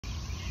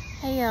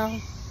Hey y'all,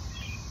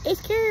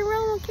 it's Carrie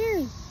rolling with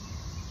Carrie.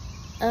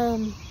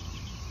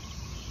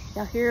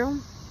 Y'all hear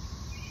them?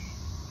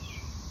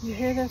 You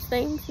hear those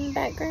things in the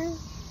background?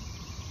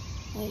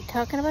 I ain't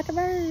talking about the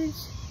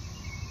birds.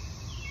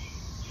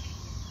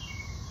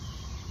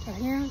 Y'all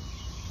hear them?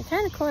 They're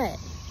kind of quiet.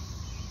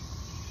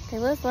 They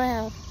was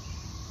loud.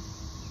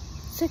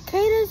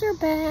 Cicadas are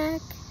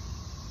back.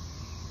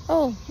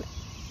 Oh,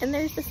 and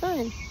there's the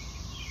sun.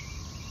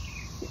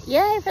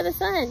 Yay for the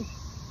sun.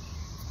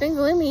 It's been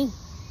gloomy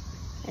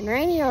and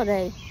rainy all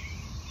day.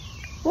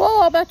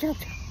 Whoa, I about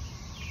dropped.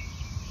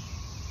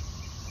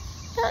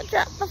 I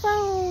dropped my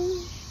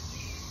phone.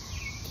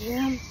 Hear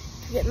them?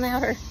 They're getting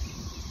louder.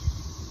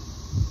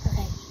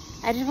 Okay,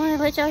 I just wanted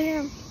to let y'all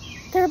hear them.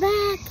 They're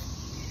back.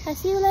 I'll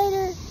see you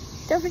later.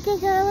 Don't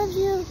forget that I love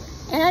you.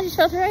 And I just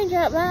felt the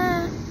raindrop.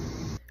 Bye.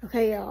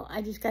 Okay, y'all,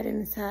 I just got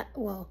inside,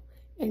 well,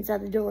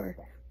 inside the door.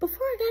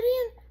 Before I got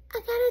in, I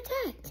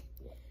got attacked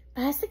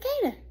by a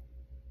cicada.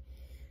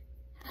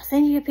 I'll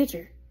send you a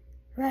picture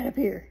right up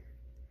here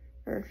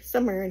or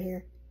somewhere in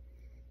here.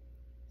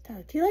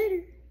 Talk to you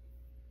later.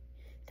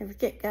 Don't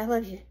forget, God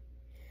loves you.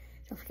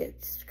 Don't forget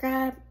to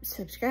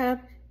subscribe,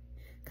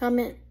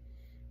 comment,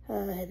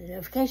 hit the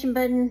notification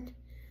button,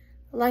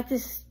 like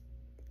this.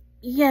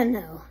 Yeah,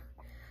 no.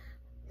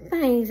 My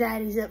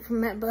anxiety's up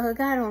from that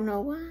bug. I don't know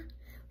why,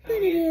 but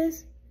it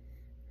is.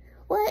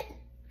 What?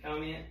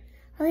 Comment.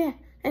 Oh yeah,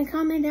 and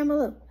comment down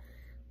below.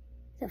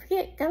 Don't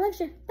forget, God loves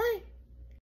you. Bye.